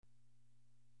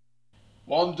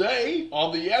One day,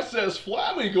 on the SS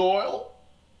Flamingoil.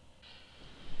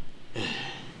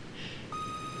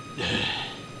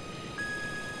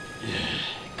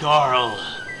 Carl.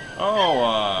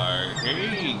 Oh,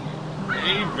 hey,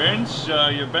 Vince,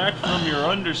 you're back from your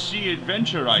undersea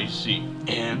adventure, I see.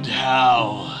 And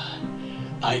how?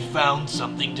 I found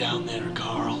something down there,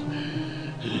 Carl.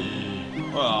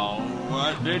 Well,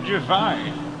 what did you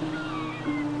find?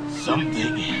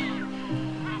 Something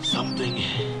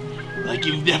like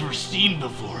you've never seen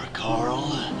before,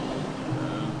 Carl.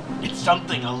 It's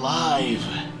something alive.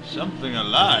 Something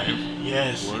alive?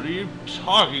 Yes. What are you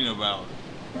talking about?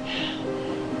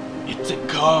 It's a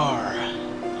car.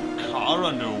 A car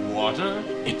underwater?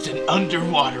 It's an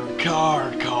underwater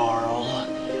car, Carl.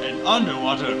 An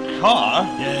underwater car?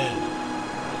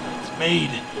 Yeah. It's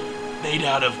made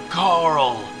out of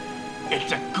coral.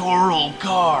 It's a coral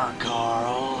car,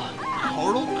 Carl.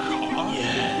 Coral car?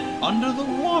 Yeah. Under the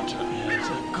water? Yeah, it's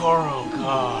a coral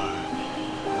car.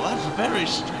 Well, that's very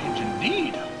strange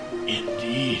indeed.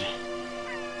 Indeed.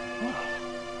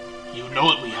 You know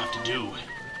what we have to do.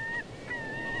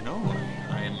 No,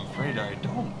 I am afraid I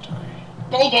don't.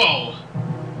 Bobo!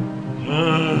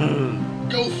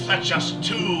 Go fetch us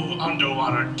 2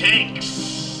 underwater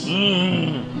tanks.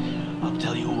 I'll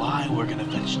tell you why we're gonna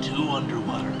fetch 2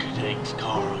 underwater tanks,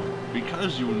 Carl.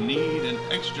 Because you need an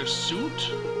extra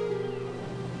suit?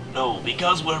 No,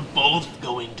 because we're both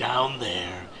going down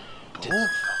there. Both of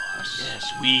us?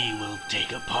 Yes, we will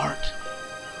take apart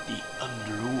the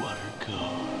underwater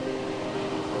car.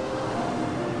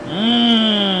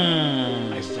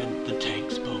 I sent the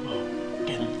tanks, Bobo.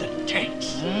 Get the tanks.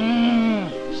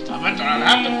 Stop it, I'll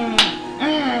have to...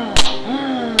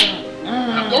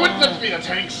 Now go and fetch me the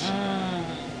tanks.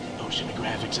 The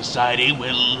Oceanographic Society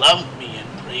will love me and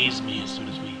praise me as soon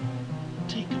as we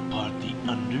take apart the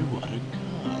underwater car.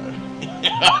 Why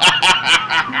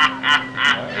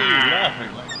are you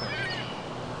laughing like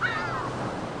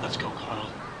that? Let's go, Carl.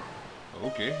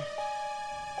 Okay.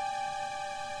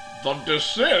 The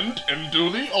descent into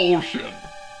the ocean.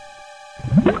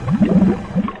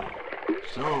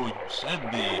 So you said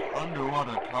the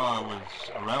underwater car was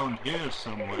around here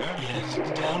somewhere? Yes,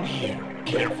 it's down here.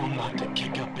 Careful not to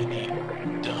kick up any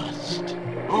dust.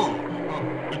 Oh,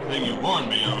 good thing you warned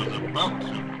me. I was about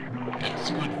to. That's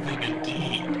a good thing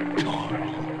indeed, Carl.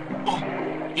 Oh,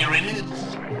 here it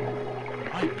is.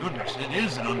 My goodness, it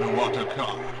is an underwater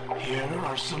car. Here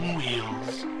are some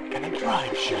wheels and a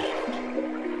drive shaft.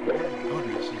 My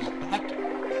goodness, is that?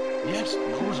 Yes,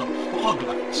 those are fog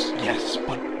lights. Yes,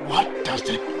 but what does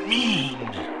it mean? I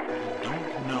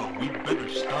don't know. We'd better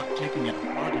start taking it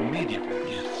apart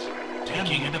immediately. Yes,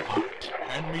 taking it apart.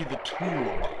 Hand me the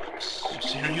toolbox.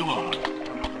 Yes, here you are.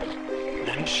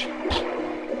 Wrench.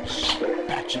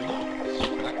 Spatula.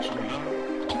 Spatula.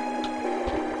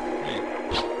 Hey,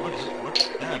 what's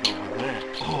that over there?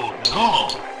 Oh, no!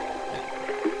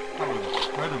 How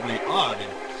incredibly odd.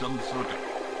 It's some sort of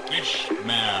fish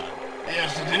man.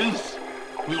 Yes, it is.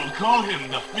 We will call him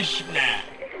the Fish Man.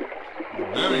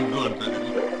 Very good, but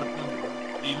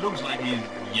he looks like he's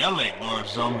yelling or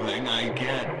something, I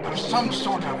get. There's some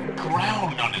sort of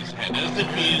crown on his head, as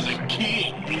if he is a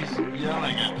king. He's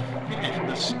yelling at fish,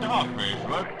 the starfish,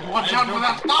 what? Watch out for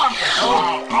that starfish!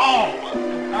 Oh!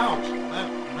 Ouch! That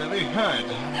really hurt.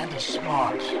 That is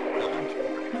smart.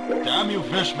 Damn you,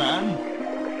 fish man!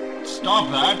 Stop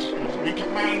that! We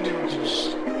command you to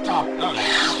stop.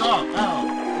 Stop! Ow!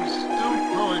 He's still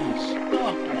throwing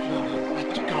starfish at us.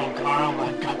 Let's go, Carl.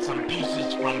 I've got some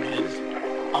pieces from his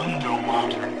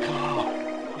underwater car.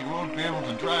 You won't be able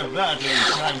to drive that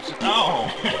anytime soon. Ow!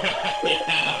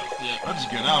 Yes. Let's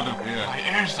get out of here. My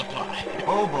air supply.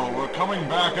 Bobo, we're coming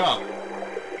back up.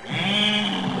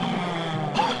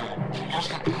 Air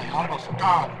supply almost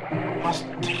gone. Must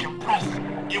decompress.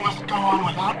 You must go on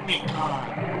without me, Carl.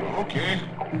 Okay.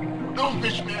 No,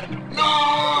 Fishman!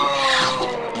 No!